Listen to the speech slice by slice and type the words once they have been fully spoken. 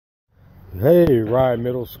Hey, Ryan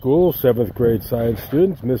Middle School, 7th grade science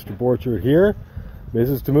students, Mr. Borchard here.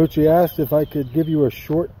 Mrs. Tamucci asked if I could give you a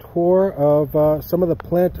short tour of some of the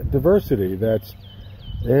plant diversity that's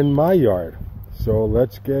in my yard. So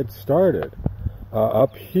let's get started.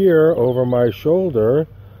 Up here over my shoulder,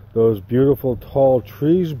 those beautiful tall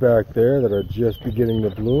trees back there that are just beginning to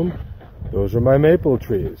bloom, those are my maple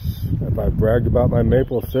trees. If I bragged about my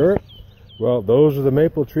maple syrup, well, those are the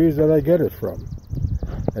maple trees that I get it from.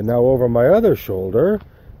 And now over my other shoulder,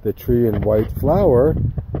 the tree in white flower,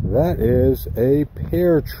 that is a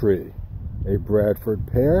pear tree, a Bradford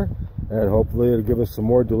pear, and hopefully it'll give us some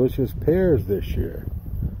more delicious pears this year.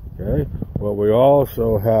 Okay, what we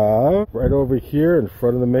also have right over here in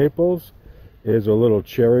front of the maples is a little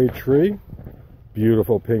cherry tree,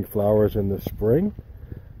 beautiful pink flowers in the spring.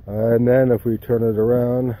 And then if we turn it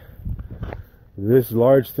around, this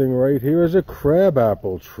large thing right here is a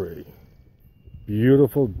crabapple tree.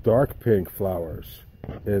 Beautiful dark pink flowers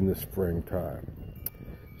in the springtime.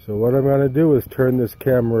 So what I'm going to do is turn this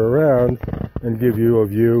camera around and give you a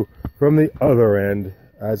view from the other end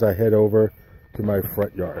as I head over to my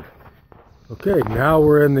front yard. Okay, now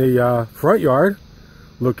we're in the front yard.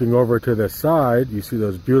 Looking over to the side, you see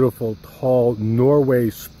those beautiful tall Norway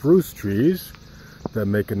spruce trees that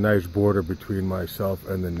make a nice border between myself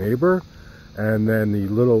and the neighbor. And then the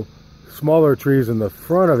little smaller trees in the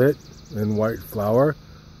front of it in white flower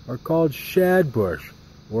are called shadbush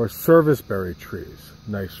or serviceberry trees.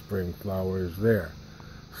 Nice spring flowers there.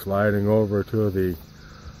 Sliding over to the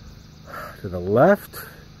left,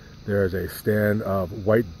 there's a stand of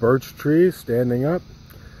white birch trees standing up.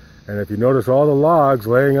 And if you notice all the logs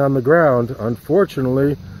laying on the ground,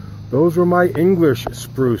 unfortunately, those were my English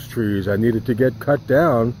spruce trees. I needed to get cut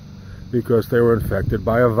down because they were infected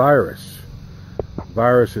by a virus.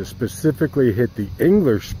 Viruses specifically hit the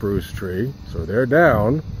English spruce tree, so they're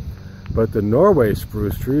down, but the Norway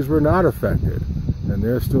spruce trees were not affected, and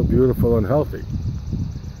they're still beautiful and healthy.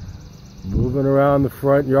 Moving around the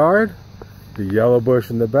front yard, the yellow bush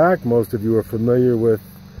in the back, most of you are familiar with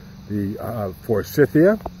the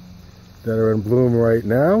forsythia that are in bloom right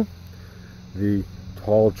now. The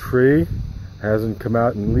tall tree hasn't come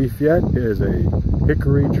out in leaf yet, is a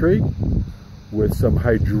hickory tree with some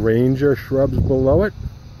hydrangea shrubs below it.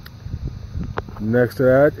 Next to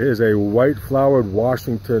that is a white flowered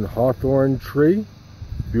Washington hawthorne tree.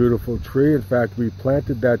 Beautiful tree. In fact, we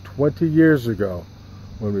planted that 20 years ago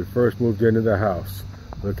when we first moved into the house.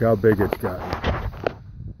 Look how big it's gotten.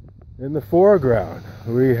 In the foreground,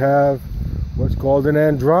 we have what's called an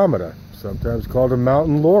Andromeda, sometimes called a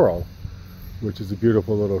mountain laurel, which is a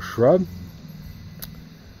beautiful little shrub.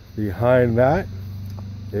 Behind that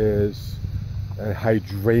is a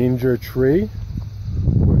hydrangea tree,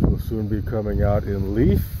 which will soon be coming out in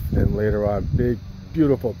leaf, and later on big,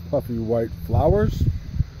 beautiful, puffy white flowers.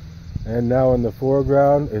 And now in the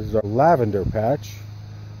foreground is a lavender patch.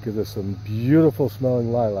 Gives us some beautiful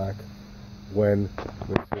smelling lilac when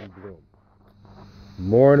it's in bloom.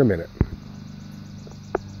 More in a minute.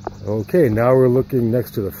 Okay, now we're looking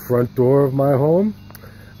next to the front door of my home,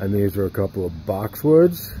 and these are a couple of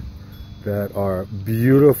boxwoods that are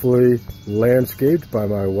beautifully landscaped by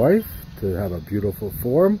my wife to have a beautiful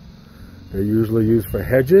form. They're usually used for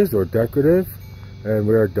hedges or decorative, and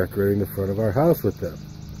we are decorating the front of our house with them.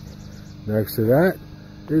 Next to that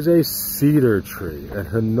is a cedar tree, a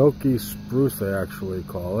Hinoki spruce they actually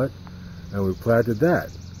call it, and we planted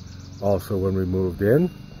that also when we moved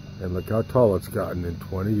in, and look how tall it's gotten in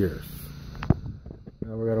 20 years.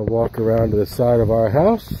 Now we're going to walk around to the side of our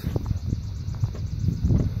house.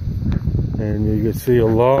 And you can see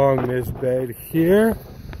along this bed here,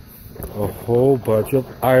 a whole bunch of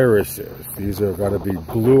irises. These are going to be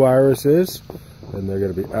blue irises, and they're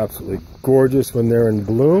going to be absolutely gorgeous when they're in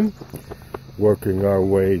bloom. Working our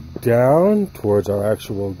way down towards our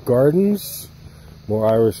actual gardens. More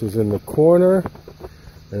irises in the corner.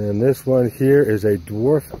 And then this one here is a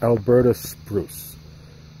dwarf Alberta spruce.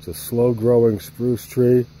 It's a slow-growing spruce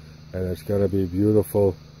tree, and it's going to be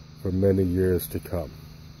beautiful for many years to come.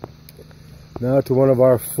 Now to one of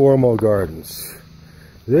our formal gardens.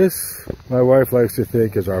 This, my wife likes to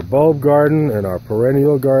think, is our bulb garden and our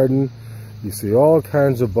perennial garden. You see all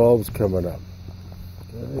kinds of bulbs coming up.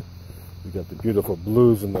 Okay. We got the beautiful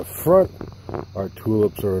blues in the front. Our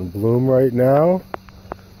tulips are in bloom right now.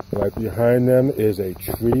 Right behind them is a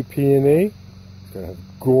tree peony. It's going to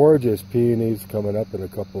have gorgeous peonies coming up in a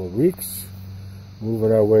couple of weeks.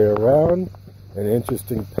 Moving our way around, an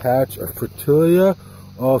interesting patch of fritilia,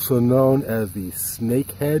 also known as the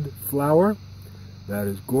snakehead flower. That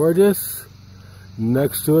is gorgeous.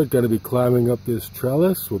 Next to it, going to be climbing up this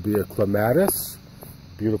trellis, will be a clematis.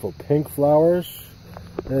 beautiful pink flowers.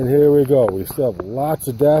 And here we go. We still have lots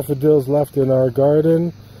of daffodils left in our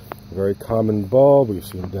garden. A very common bulb. We've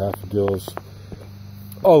seen daffodils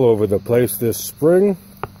all over the place this spring.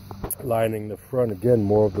 Lining the front, again,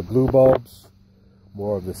 more of the blue bulbs,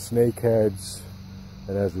 more of the snakeheads.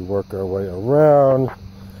 And as we work our way around,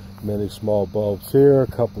 many small bulbs here, a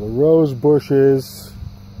couple of rose bushes,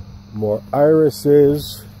 more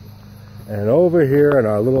irises, and over here in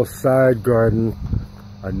our little side garden,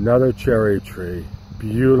 another cherry tree.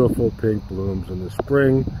 Beautiful pink blooms in the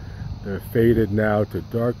spring. They're faded now to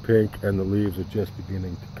dark pink, and the leaves are just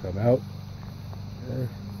beginning to come out. Okay.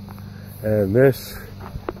 And this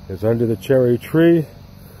is under the cherry tree.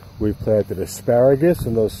 We've planted asparagus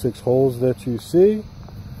in those 6 holes that you see.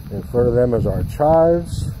 In front of them is our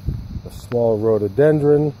chives, a small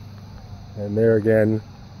rhododendron, and there again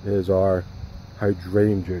is our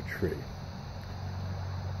hydrangea tree.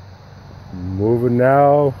 Moving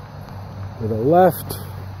now to the left,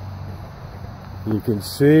 you can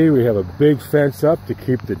see we have a big fence up to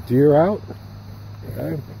keep the deer out.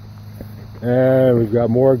 Okay. And we've got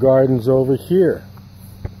more gardens over here.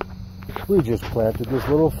 We just planted this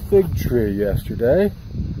little fig tree yesterday,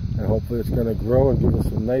 and hopefully it's going to grow and give us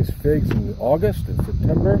some nice figs in August and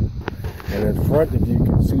September. And in front, if you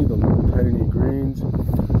can see the little tiny greens,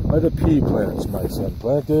 are the pea plants my son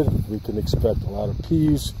planted. We can expect a lot of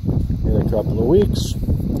peas in a couple of weeks.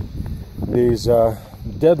 These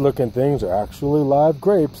dead looking things are actually live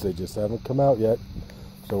grapes. They just haven't come out yet.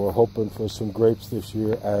 So we're hoping for some grapes this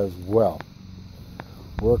year as well.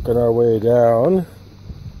 Working our way down.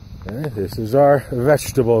 Okay, this is our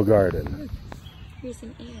vegetable garden. Here's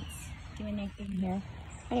some ants doing their thing here.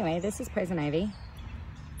 Anyway, this is poison ivy.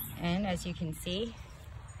 And as you can see,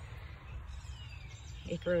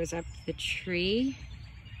 it grows up the tree.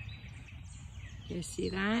 You see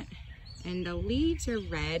that? And the leaves are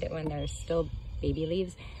red when they're still baby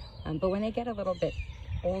leaves. But when they get a little bit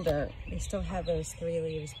older, they still have those 3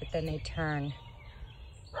 leaves, but then they turn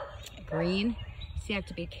green. So you have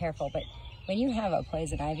to be careful. But when you have a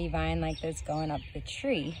poison ivy vine like this going up the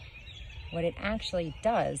tree, what it actually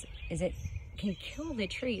does is it can kill the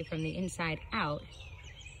tree from the inside out.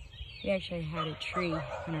 We actually had a tree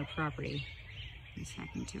on our property. This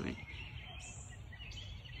happened to it.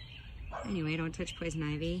 Anyway, don't touch poison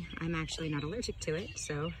ivy. I'm actually not allergic to it,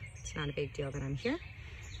 so it's not a big deal that I'm here.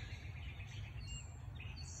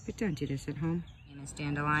 But don't do this at home. My name is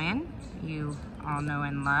Dandelion. You all know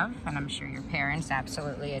and love, and I'm sure your parents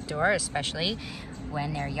absolutely adore, especially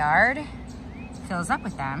when their yard fills up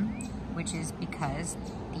with them, which is because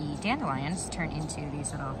the dandelions turn into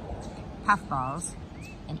these little puff balls.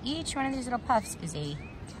 And each one of these little puffs is a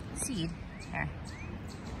seed. There.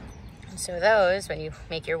 And so those, when you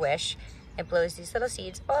make your wish, it blows these little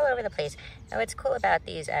seeds all over the place. Now what's cool about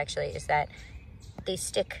these actually is that they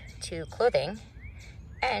stick to clothing,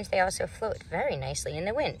 and they also float very nicely in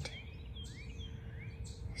the wind.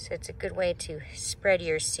 So it's a good way to spread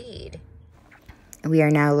your seed. We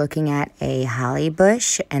are now looking at a holly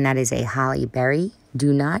bush, and that is a holly berry.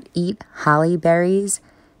 Do not eat holly berries.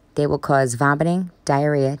 They will cause vomiting,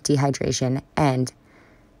 diarrhea, dehydration, and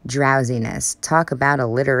drowsiness. Talk about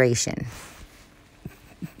alliteration.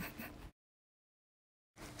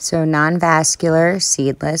 So non-vascular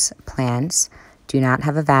seedless plants do not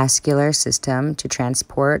have a vascular system to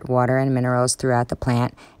transport water and minerals throughout the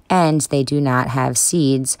plant, and they do not have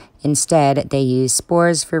seeds. Instead, they use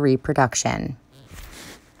spores for reproduction.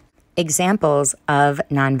 Examples of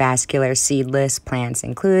non-vascular seedless plants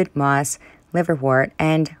include moss, liverwort,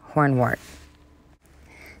 and hornwort.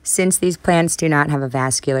 Since these plants do not have a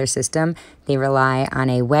vascular system, they rely on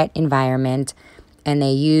a wet environment, and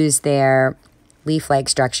they use their leaf-like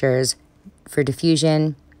structures for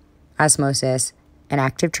diffusion, osmosis, and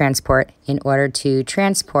active transport in order to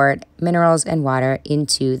transport minerals and water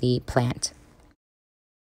into the plant.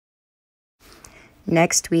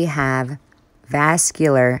 Next, we have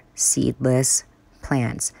vascular seedless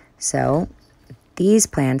plants. So these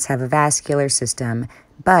plants have a vascular system,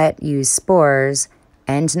 but use spores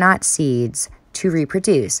and not seeds to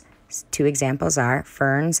reproduce. 2 examples are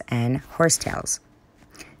ferns and horsetails.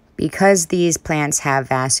 Because these plants have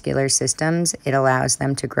vascular systems, it allows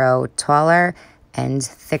them to grow taller and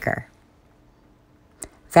thicker.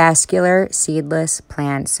 Vascular seedless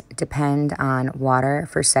plants depend on water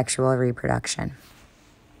for sexual reproduction.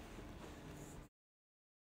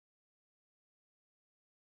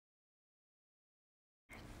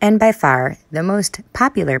 And by far, the most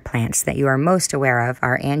popular plants that you are most aware of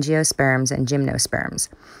are Angiosperms and Gymnosperms.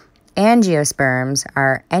 Angiosperms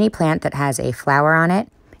are any plant that has a flower on it.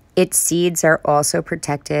 Its seeds are also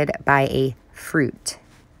protected by a fruit.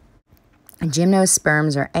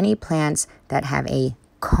 Gymnosperms are any plants that have a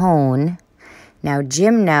cone. Now,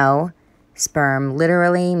 gymnosperm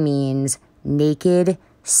literally means naked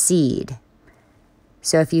seed.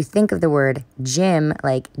 So if you think of the word gym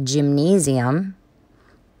like gymnasium,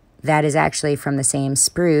 that is actually from the same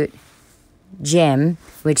sprout, gym,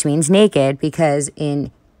 which means naked, because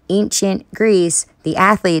in ancient Greece, the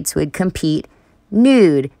athletes would compete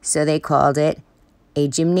nude, so they called it a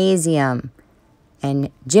gymnasium.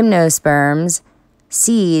 And gymnosperms,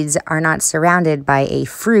 seeds, are not surrounded by a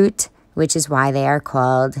fruit, which is why they are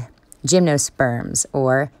called gymnosperms,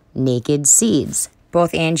 or naked seeds.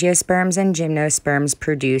 Both angiosperms and gymnosperms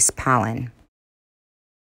produce pollen.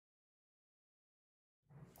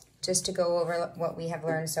 Just to go over what we have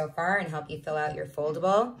learned so far and help you fill out your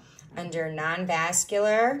foldable, under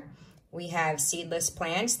non-vascular, we have seedless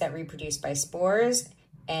plants that reproduce by spores,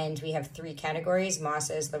 and we have 3 categories: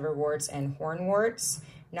 mosses, liverworts, and hornworts.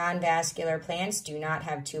 Non-vascular plants do not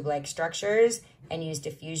have tube-like structures and use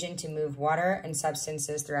diffusion to move water and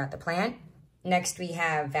substances throughout the plant. Next, we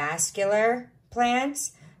have vascular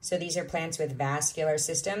plants. So these are plants with vascular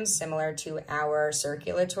systems similar to our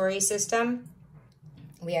circulatory system.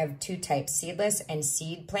 We have 2 types, seedless and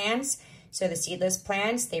seed plants. So the seedless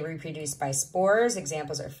plants, they reproduce by spores.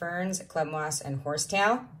 Examples are ferns, club moss, and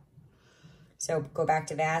horsetail. So go back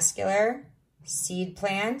to vascular, seed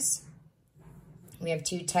plants. We have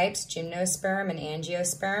 2 types, gymnosperm and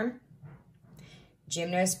angiosperm.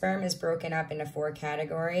 Gymnosperm is broken up into 4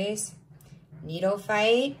 categories: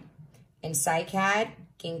 needlephyte and cycad,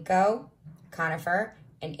 ginkgo, conifer,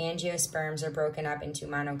 and angiosperms are broken up into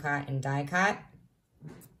monocot and dicot.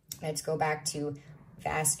 Let's go back to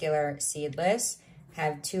vascular seedless.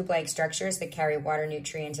 Have tube-like structures that carry water,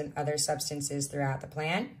 nutrients, and other substances throughout the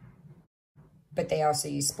plant. But they also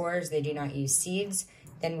use spores. They do not use seeds.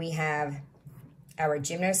 Then we have our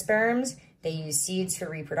gymnosperms. They use seeds for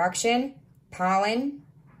reproduction, pollen,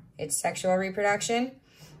 it's sexual reproduction.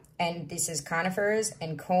 And this is conifers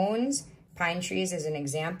and cones. Pine trees is an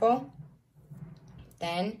example.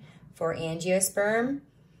 Then for angiosperm,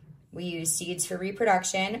 we use seeds for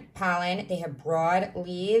reproduction, pollen. They have broad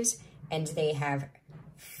leaves and they have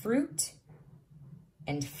fruit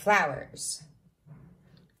and flowers.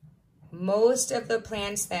 Most of the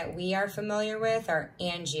plants that we are familiar with are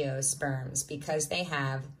angiosperms because they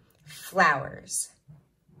have flowers.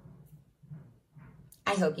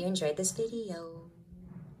 I hope you enjoyed this video.